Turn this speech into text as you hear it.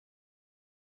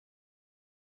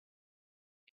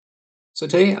So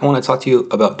today I want to talk to you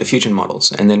about diffusion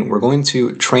models, and then we're going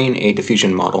to train a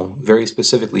diffusion model very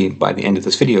specifically by the end of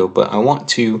this video, but I want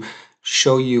to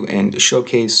show you and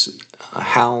showcase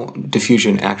how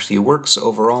diffusion actually works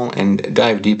overall and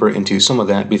dive deeper into some of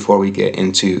that before we get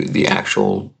into the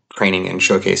actual training and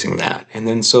showcasing that. And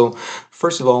then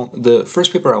first of all, the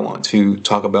first paper I want to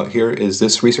talk about here is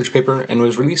this research paper, and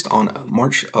was released on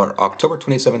October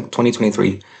 27th,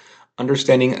 2023.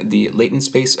 Understanding the latent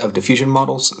space of diffusion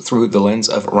models through the lens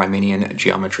of Romanian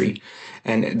geometry.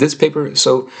 And this paper,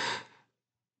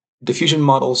 diffusion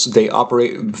models, they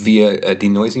operate via a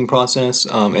denoising process,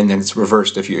 and then it's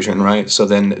reverse diffusion, right? So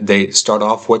then they start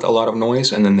off with a lot of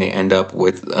noise, and then they end up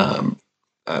with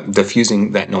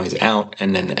diffusing that noise out,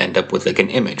 and then end up with like an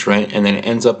image, right? And then it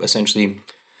ends up essentially,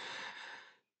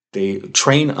 they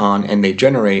train on and they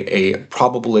generate a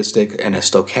probabilistic and a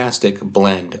stochastic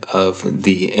blend of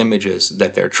the images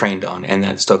that they're trained on. And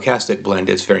that stochastic blend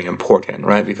is very important,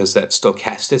 right? Because that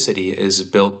stochasticity is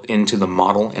built into the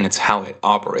model and it's how it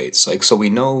operates. Like, so we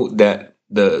know that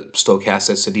the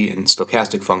stochasticity and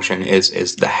stochastic function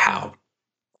is the how.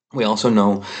 We also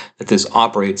know that this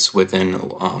operates within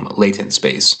latent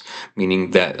space,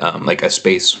 meaning that like a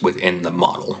space within the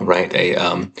model, right?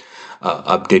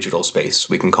 A digital space,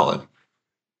 we can call it.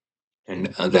 And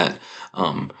that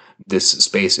this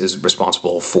space is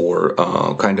responsible for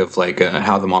kind of like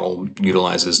how the model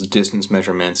utilizes distance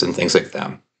measurements and things like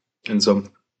that. And so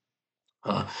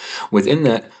within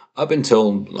that, up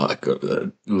until like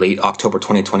late October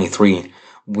 2023,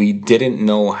 we didn't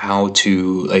know how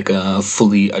to like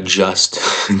fully adjust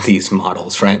these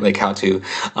models, right? Like how to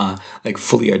like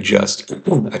fully adjust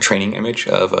a training image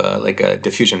of like a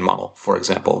diffusion model, for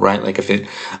example, right? Like if it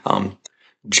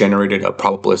generated a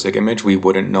probabilistic image, we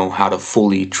wouldn't know how to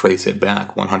fully trace it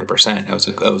back 100%.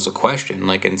 That was a question.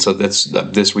 Like, and so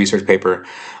this research paper,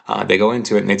 they go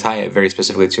into it and they tie it very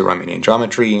specifically to Romanian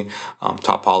geometry,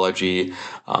 topology,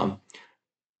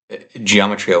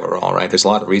 geometry overall, right? There's a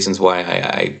lot of reasons why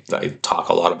I talk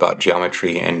a lot about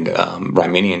geometry and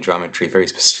Romanian geometry very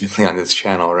specifically on this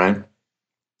channel, right?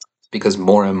 Because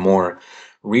more and more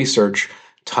research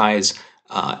ties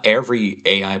every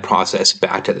AI process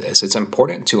back to this. It's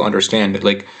important to understand,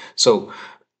 like, so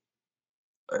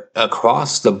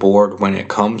across the board when it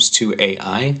comes to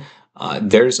AI,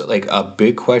 there's like a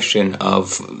big question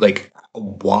of like,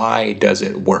 why does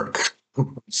it work?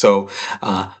 So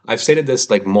I've stated this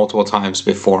like multiple times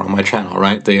before on my channel,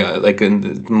 right? Like in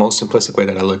the most simplistic way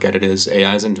that I look at it is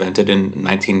AI is invented in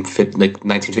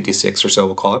 1956 or so,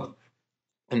 we'll call it.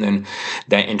 And then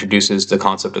that introduces the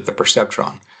concept of the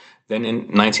perceptron. Then in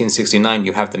 1969,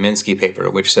 you have the Minsky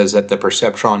paper, which says that the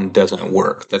perceptron doesn't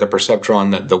work, that the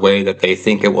perceptron, that the way that they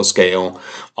think it will scale,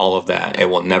 all of that, it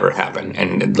will never happen.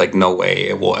 And like no way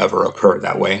it will ever occur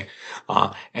that way.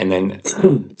 And then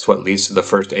it's what leads to the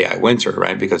first AI winter,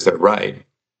 right? Because they're right.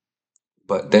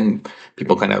 But then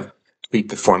people kind of tweak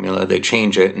the formula, they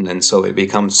change it, and then so it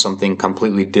becomes something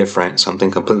completely different,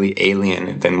 something completely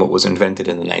alien than what was invented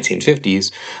in the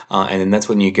 1950s. And then that's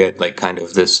when you get like kind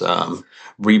of this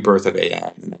rebirth of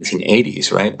AI in the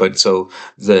 1980s, right? But so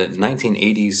the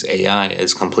 1980s AI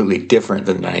is completely different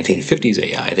than the 1950s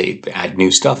AI. They add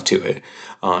new stuff to it.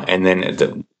 And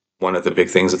then one of the big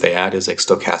things that they add is like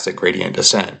stochastic gradient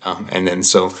descent. And then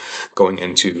so going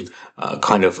into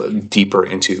kind of deeper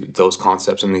into those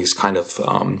concepts and these kind of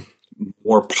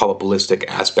more probabilistic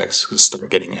aspects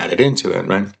start getting added into it,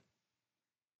 right?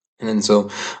 And then so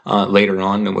later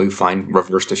on, we find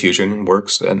reverse diffusion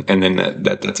works, and then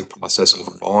that's a process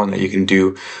overall, and that you can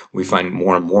do. We find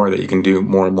more and more that you can do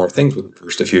more and more things with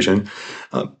reverse diffusion.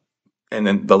 And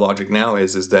then the logic now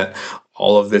is that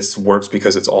all of this works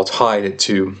because it's all tied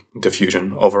to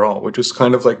diffusion overall, which is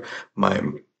kind of like my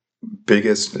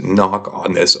biggest knock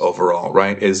on this overall,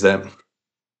 right? Is that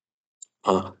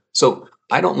so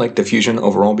I don't like diffusion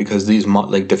overall because these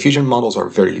diffusion models are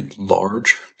very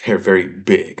large. They're very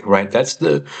big, right? That's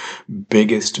the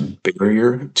biggest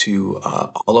barrier to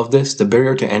all of this. The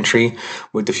barrier to entry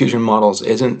with diffusion models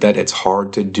isn't that it's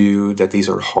hard to do, that these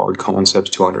are hard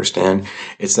concepts to understand.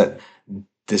 It's that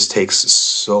this takes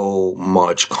so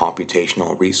much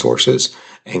computational resources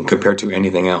and compared to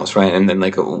anything else, right? And then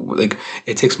like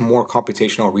it takes more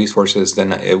computational resources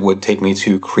than it would take me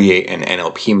to create an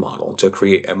NLP model, to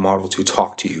create a model to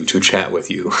talk to you, to chat with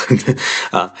you,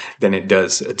 than it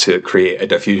does to create a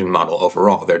diffusion model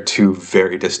overall. They're two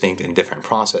very distinct and different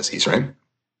processes, right?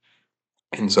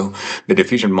 And so the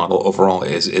diffusion model overall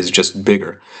is just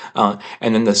bigger. And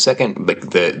then the second, like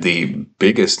the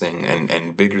biggest thing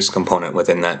and biggest component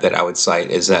within that I would cite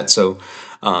is that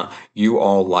you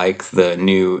all like the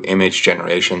new image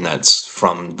generation that's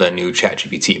from the new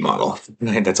ChatGPT model.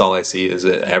 Right? That's all I see is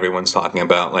that everyone's talking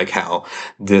about like how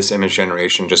this image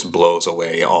generation just blows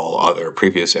away all other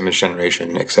previous image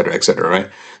generation, et cetera, right?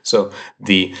 So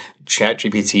the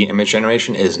ChatGPT image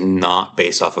generation is not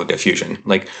based off of diffusion.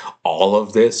 Like all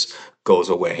of this goes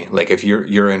away. Like if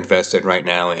you're invested right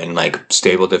now in like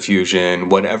stable diffusion,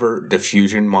 whatever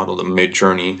diffusion model, the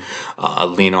Midjourney,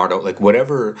 Leonardo, like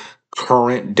whatever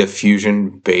current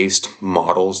diffusion based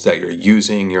models that you're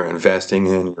using, you're investing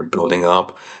in, you're building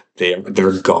up,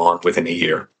 they're gone within a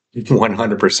year.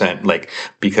 100%, like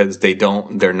because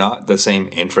they're not the same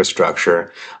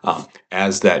infrastructure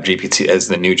as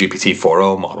the new GPT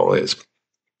 4.0 model is.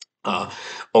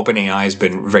 OpenAI has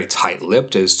been very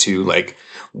tight-lipped as to like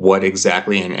what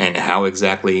exactly and how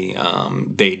exactly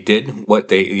they did what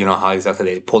they, how exactly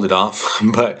they pulled it off.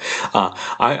 But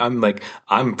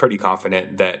I'm pretty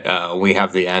confident that we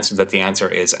have the answer, that the answer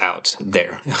is out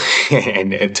there.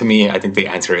 And to me, I think the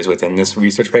answer is within this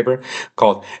research paper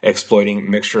called Exploiting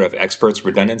Mixture of Experts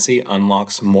Redundancy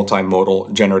Unlocks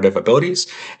Multimodal Generative Abilities.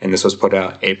 And this was put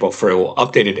out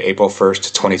updated April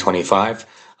 1st, 2025.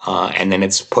 And then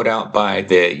it's put out by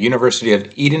the University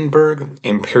of Edinburgh,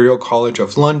 Imperial College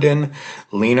of London,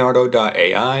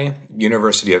 Leonardo.ai,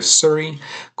 University of Surrey,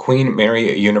 Queen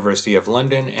Mary University of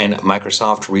London, and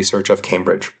Microsoft Research of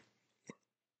Cambridge.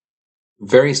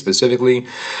 Very specifically,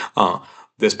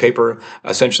 this paper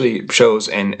essentially shows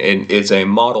and is a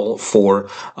model for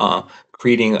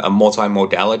creating a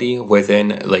multimodality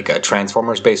within like a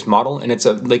transformers-based model, and it's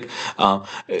a like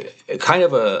kind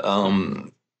of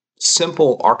a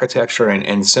simple architecture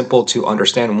and simple to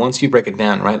understand once you break it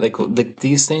down, right? Like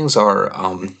these things are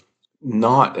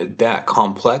not that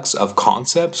complex of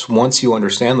concepts once you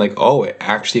understand, like, oh, it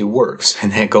actually works.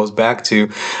 And it goes back to,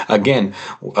 again,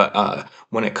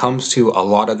 when it comes to a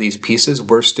lot of these pieces,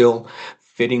 we're still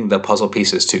fitting the puzzle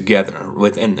pieces together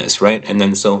within this, right? And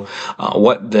then so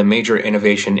what the major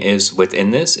innovation is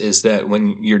within this is that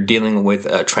when you're dealing with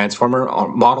a transformer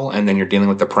model and then you're dealing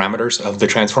with the parameters of the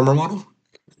transformer model,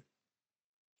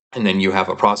 and then you have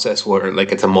a process where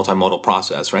like it's a multimodal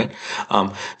process, right?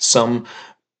 Some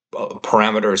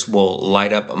parameters will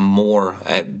light up more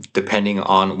depending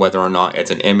on whether or not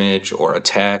it's an image or a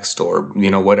text or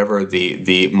whatever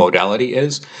the modality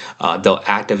is. They'll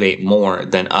activate more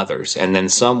than others, and then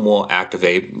some will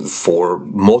activate for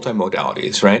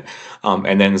multimodalities, right?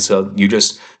 And then so you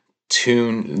just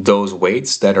tune those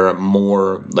weights that are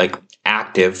more like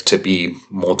active to be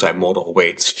multimodal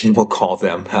weights. We'll call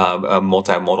them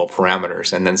multimodal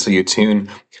parameters. And then so you tune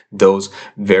those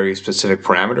very specific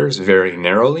parameters very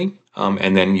narrowly,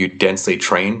 and then you densely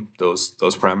train those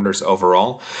parameters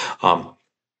overall,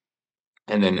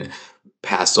 and then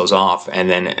pass those off. And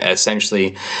then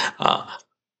essentially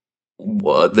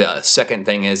well, the second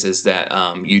thing is that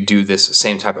you do this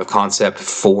same type of concept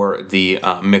for the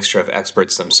mixture of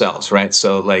experts themselves, right?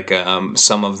 So like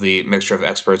some of the mixture of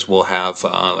experts will have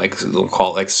like we'll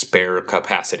call it like spare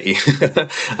capacity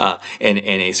in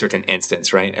a certain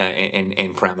instance, right?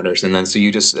 In parameters, and then so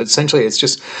you just essentially it's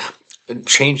just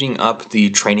changing up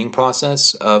the training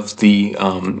process of the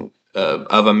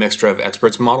of a mixture of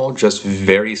experts model just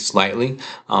very slightly,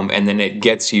 and then it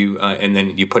gets you and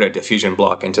then you put a diffusion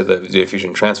block into the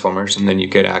diffusion transformers, and then you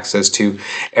get access to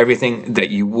everything that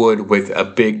you would with a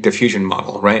big diffusion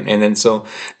model, right? And then so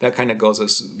that kind of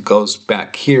goes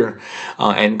back here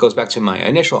and goes back to my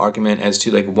initial argument as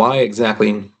to like why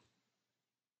exactly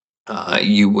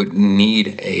you would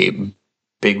need a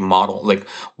big model. Like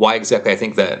why exactly I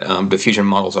think that diffusion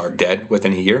models are dead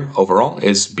within a year overall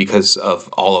is because of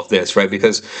all of this, right?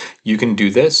 Because you can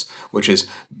do this, which is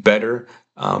better,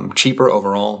 cheaper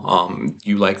overall.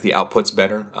 You like the outputs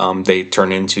better. They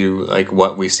turn into like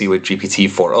what we see with GPT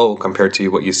 4.0 compared to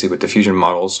what you see with diffusion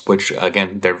models, which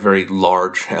again, they're very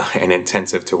large and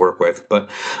intensive to work with.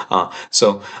 But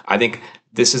so I think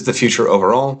this is the future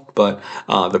overall, but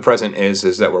the present is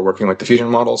that we're working with diffusion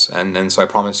models, and so I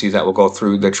promise you that we'll go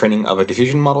through the training of a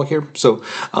diffusion model here. So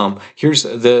here's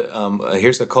the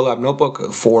Colab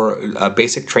notebook for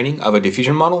basic training of a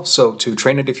diffusion model. So to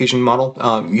train a diffusion model,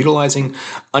 utilizing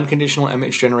unconditional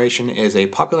image generation is a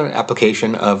popular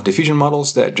application of diffusion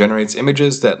models that generates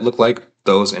images that look like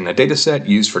those in a dataset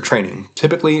used for training.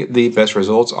 Typically, the best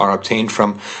results are obtained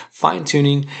from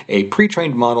fine-tuning a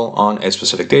pre-trained model on a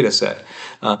specific dataset.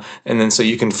 And then so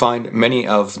you can find many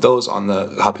of those on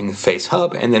the Hugging Face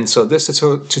Hub. And then so this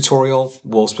tutorial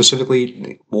will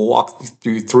specifically walk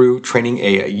through training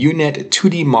a UNet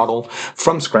 2D model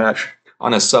from scratch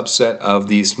on a subset of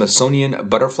the Smithsonian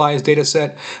butterflies data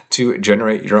set to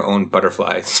generate your own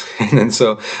butterflies. And then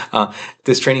so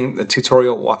this training, the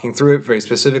tutorial walking through it very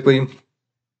specifically,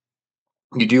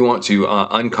 you do want to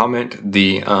uncomment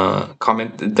the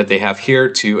comment that they have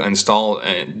here to install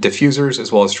diffusers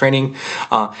as well as training.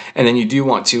 And then you do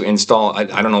want to install, I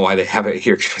don't know why they have it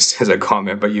here just as a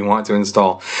comment, but you want to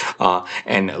install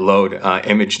and load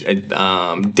image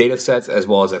data sets as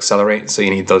well as accelerate. So you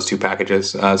need those two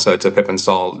packages. So it's a pip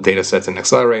install data sets and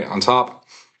accelerate on top.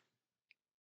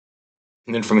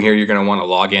 And then from here, you're going to want to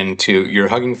log into your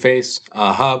Hugging Face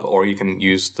hub, or you can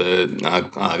use the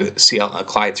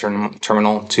CLI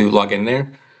terminal to log in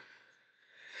there.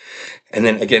 And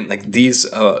then again, like these,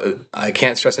 I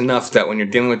can't stress enough that when you're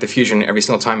dealing with diffusion, every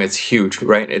single time it's huge,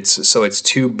 right? It's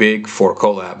too big for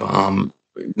Colab.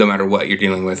 No matter what you're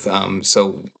dealing with.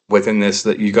 So within this,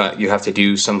 that you have to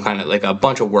do some kind of like a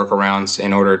bunch of workarounds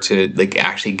in order to like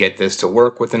actually get this to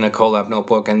work within a Colab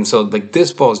notebook. And so like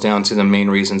this boils down to the main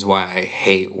reasons why I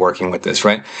hate working with this,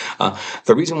 right?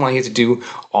 The reason why you have to do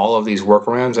all of these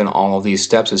workarounds and all of these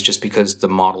steps is just because the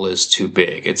model is too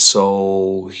big. It's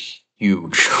so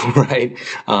huge, right?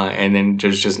 And then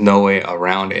there's just no way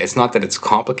around it. It's not that it's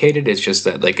complicated. It's just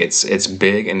that like it's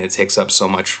big and it takes up so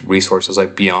much resources,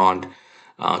 like beyond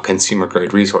consumer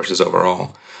grade resources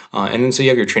overall. And then so you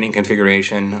have your training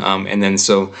configuration, and then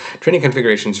so training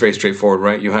configuration is very straightforward,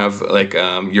 right? You have like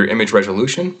your image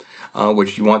resolution,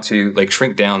 which you want to like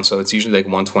shrink down, so it's usually like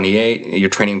 128. Your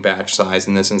training batch size,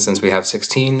 in this instance we have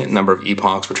 16. Number of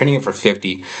epochs, we're training it for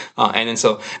 50. And then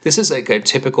so this is like a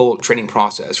typical training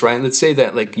process, right? Let's say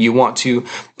that like you want to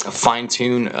fine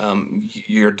tune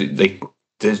your like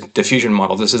the diffusion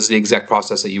model. This is the exact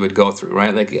process that you would go through,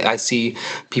 right? Like I see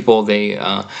people, they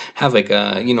have like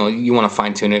a, you want to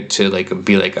fine tune it to like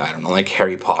be like, I don't know, like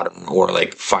Harry Potter, or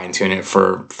like fine tune it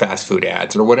for fast food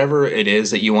ads, or whatever it is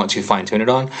that you want to fine tune it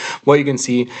on. What you can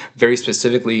see very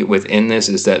specifically within this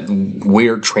is that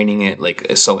we're training it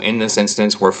like, so in this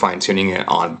instance, we're fine tuning it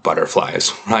on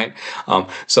butterflies, right?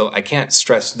 So I can't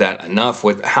stress that enough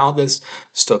with how this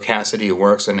stochasticity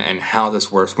works and how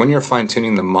this works. When you're fine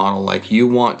tuning the model, like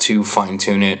you want to fine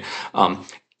tune it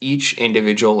each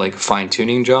individual like fine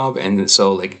tuning job, and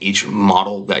so like each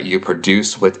model that you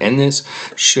produce within this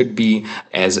should be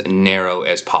as narrow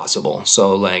as possible.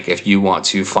 So like if you want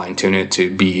to fine tune it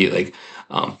to be like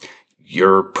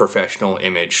your professional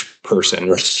image person,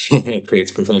 right? It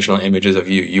creates professional images of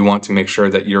you. You want to make sure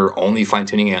that you're only fine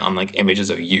tuning it on like images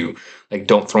of you. Like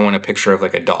don't throw in a picture of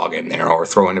like a dog in there, or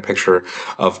throw in a picture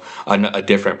of a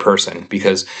different person,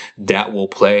 because that will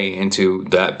play into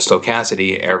that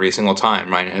stochasticity every single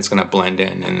time, right? And it's going to blend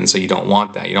in. And so you don't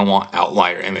want that. You don't want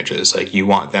outlier images. Like you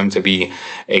want them to be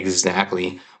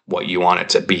exactly what you want it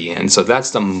to be. And so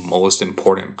that's the most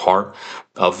important part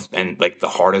of, and like the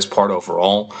hardest part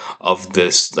overall of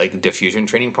this like diffusion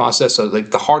training process. So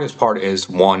like the hardest part is,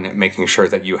 one, making sure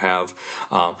that you have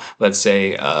let's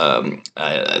say a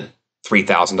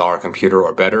 $3,000 computer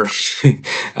or better.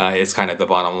 It's kind of the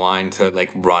bottom line to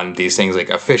like run these things like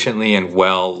efficiently and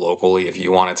well locally, if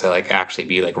you want it to like actually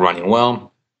be like running well.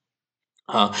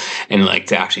 And like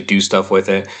to actually do stuff with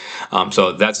it.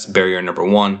 So that's barrier number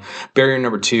one. Barrier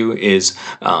number two is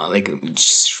like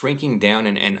shrinking down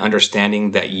and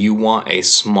understanding that you want a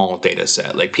small data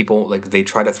set. Like people, like they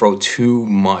try to throw too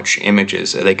much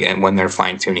images like, and when they're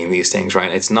fine tuning these things,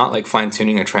 right? It's not like fine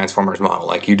tuning a transformers model.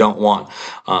 Like you don't want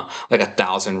like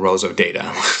 1,000 rows of data.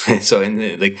 So in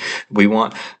the, like we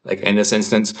want, like in this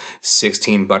instance,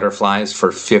 16 butterflies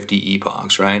for 50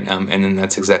 epochs, right? And then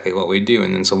that's exactly what we do.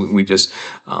 And then so we just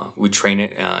we train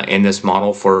it in this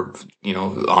model for,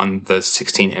 on the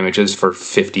 16 images for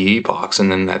 50 epochs.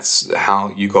 And then that's how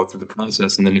you go through the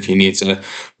process. And then if you need to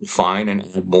refine and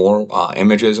add more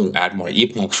images or add more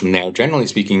epochs from there, generally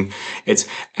speaking, it's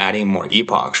adding more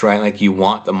epochs, right? Like you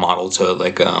want the model to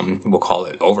like, we'll call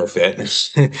it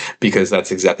overfit, because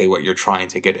that's exactly what you're trying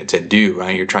to get it to do,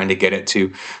 right? You're trying to get it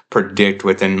to predict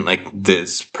within like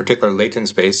this particular latent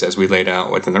space, as we laid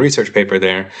out within the research paper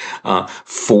there,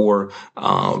 for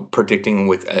predicting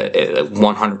with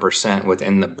 100%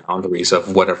 within the boundaries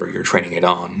of whatever you're training it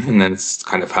on. And that's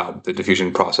kind of how the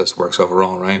diffusion process works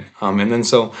overall, right? And then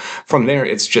so from there,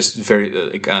 it's just very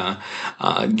like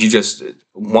you just,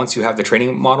 once you have the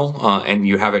training model and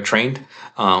you have it trained,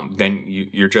 then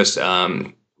you're just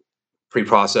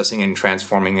pre-processing and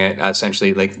transforming it.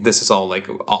 Essentially, like this is all like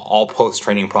all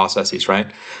post-training processes, right?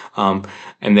 And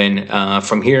then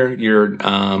from here, you're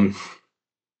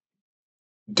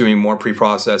doing more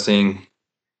pre-processing.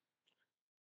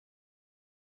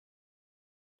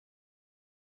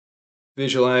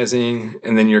 visualizing,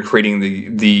 and then you're creating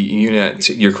the unit,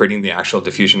 you're creating the actual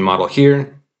diffusion model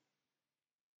here.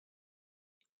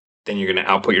 Then you're going to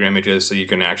output your images, so you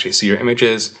can actually see your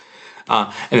images.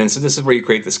 And then, so this is where you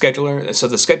create the scheduler. So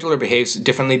the scheduler behaves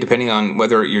differently depending on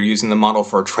whether you're using the model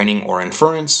for training or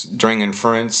inference. During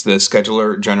inference, the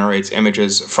scheduler generates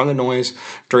images from the noise.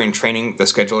 During training, the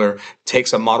scheduler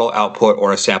takes a model output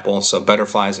or a sample, so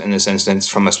butterflies in this instance,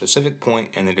 from a specific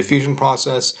point in the diffusion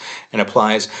process, and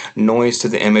applies noise to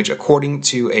the image according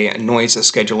to a noise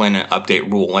schedule and update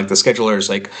rule. Like the scheduler is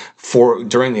like for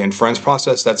during the inference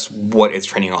process, that's what it's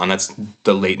training on. That's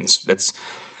the latency. That's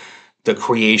the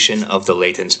creation of the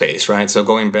latent space, right? So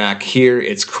going back here,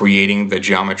 it's creating the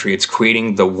geometry, it's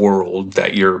creating the world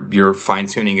that you're fine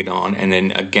tuning it on, and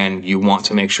then again, you want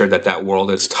to make sure that that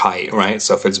world is tight, right?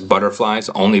 So if it's butterflies,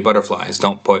 only butterflies.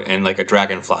 Don't put in like a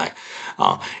dragonfly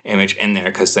image in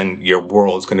there, because then your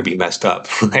world is going to be messed up,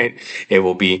 right? It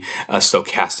will be a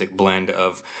stochastic blend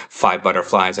of 5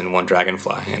 butterflies and 1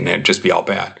 dragonfly, and it'd just be all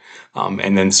bad.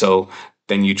 And then so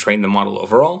then you train the model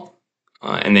overall.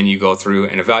 And then you go through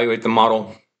and evaluate the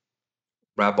model,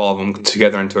 wrap all of them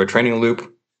together into a training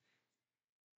loop,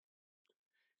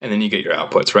 and then you get your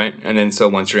outputs, right? And then so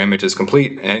once your image is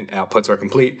complete and outputs are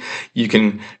complete, you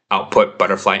can output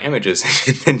butterfly images,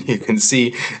 and then you can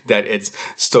see that it's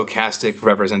stochastic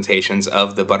representations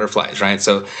of the butterflies, right?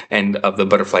 So, and of the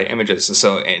butterfly images.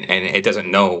 So, and it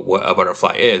doesn't know what a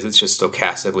butterfly is. It's just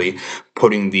stochastically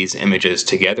putting these images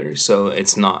together. So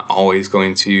it's not always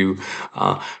going to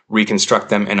reconstruct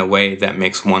them in a way that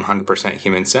makes 100%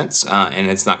 human sense, and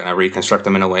it's not going to reconstruct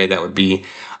them in a way that would be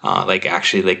like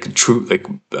actually like true, like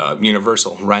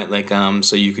universal, right? Like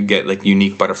so you could get like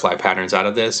unique butterfly patterns out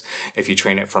of this if you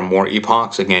train it for more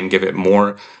epochs. Again, give it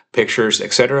more pictures,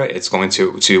 etc. It's going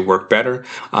to work better.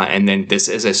 And then this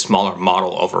is a smaller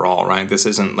model overall, right? This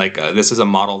isn't like this is a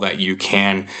model that you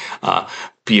can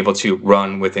be able to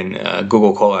run within a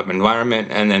Google Colab environment,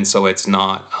 and then so it's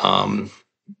not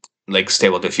like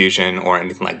stable diffusion or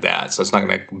anything like that. So it's not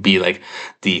going to be like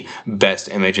the best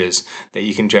images that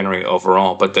you can generate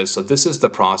overall. But so this is the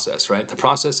process, right? The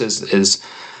process is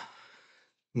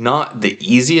not the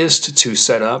easiest to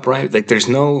set up, right? Like there's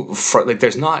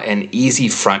there's not an easy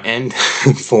front end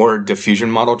for diffusion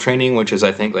model training, which is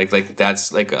I think like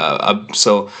that's like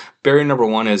so barrier number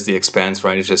 1 is the expense,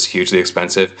 right? It's just hugely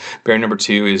expensive. Barrier number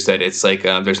 2 is that it's like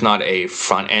there's not a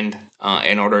front end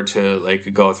in order to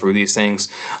like go through these things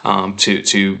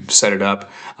to set it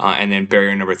up. And then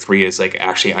barrier number 3 is like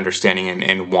actually understanding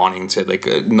and wanting to like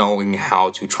knowing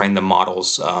how to train the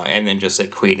models, and then just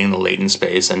like creating the latent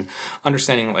space and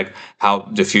understanding like how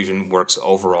diffusion works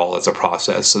overall as a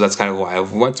process. So that's kind of why I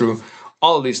went through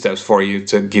all of these steps for you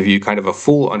to give you kind of a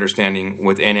full understanding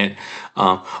within it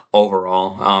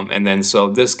overall. And then so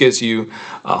this gives you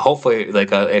hopefully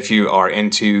like if you are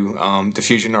into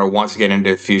diffusion or want to get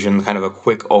into diffusion, kind of a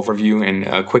quick overview and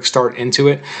a quick start into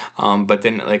it. But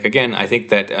then like again, I think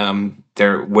that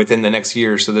they're within the next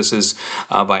year. So this is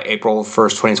by April 1st,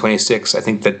 2026. I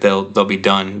think that they'll be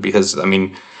done, because I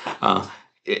mean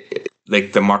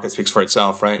like the market speaks for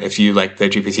itself, right? If you like the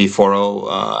GPT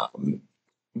 4.0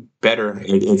 better,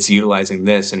 it's utilizing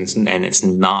this, and it's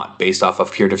not based off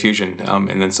of pure diffusion,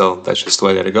 and then so that's just the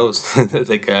way that it goes.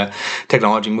 Like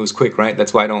technology moves quick, right?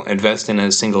 That's why I don't invest in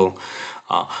a single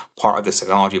part of this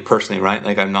technology personally, right?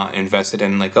 Like I'm not invested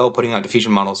in like putting out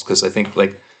diffusion models, because I think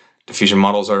like diffusion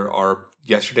models are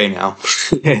yesterday now.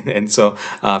 And so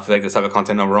if you like this type of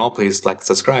content overall, please like,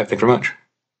 subscribe. Thank you very much.